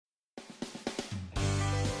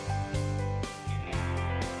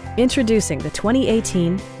Introducing the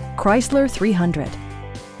 2018 Chrysler 300.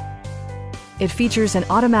 It features an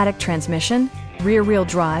automatic transmission, rear-wheel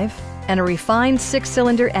drive, and a refined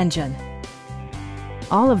 6-cylinder engine.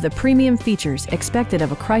 All of the premium features expected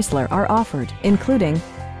of a Chrysler are offered, including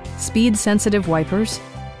speed-sensitive wipers,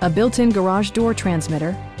 a built-in garage door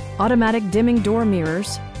transmitter, automatic dimming door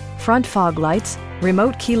mirrors, front fog lights,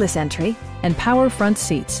 remote keyless entry, and power front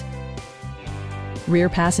seats. Rear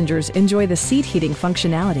passengers enjoy the seat heating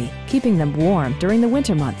functionality, keeping them warm during the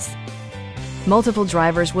winter months. Multiple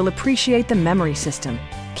drivers will appreciate the memory system,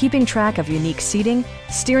 keeping track of unique seating,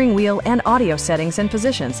 steering wheel, and audio settings and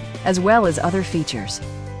positions, as well as other features.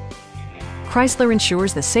 Chrysler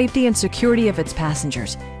ensures the safety and security of its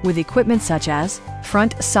passengers with equipment such as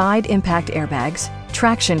front side impact airbags,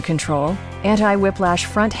 traction control, anti-whiplash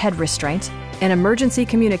front head restraints, an emergency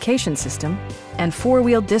communication system, and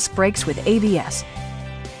 4-wheel disc brakes with ABS.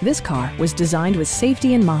 This car was designed with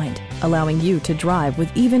safety in mind, allowing you to drive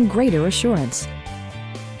with even greater assurance.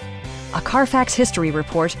 A Carfax history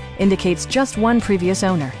report indicates just one previous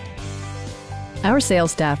owner. Our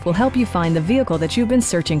sales staff will help you find the vehicle that you've been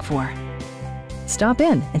searching for. Stop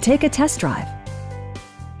in and take a test drive.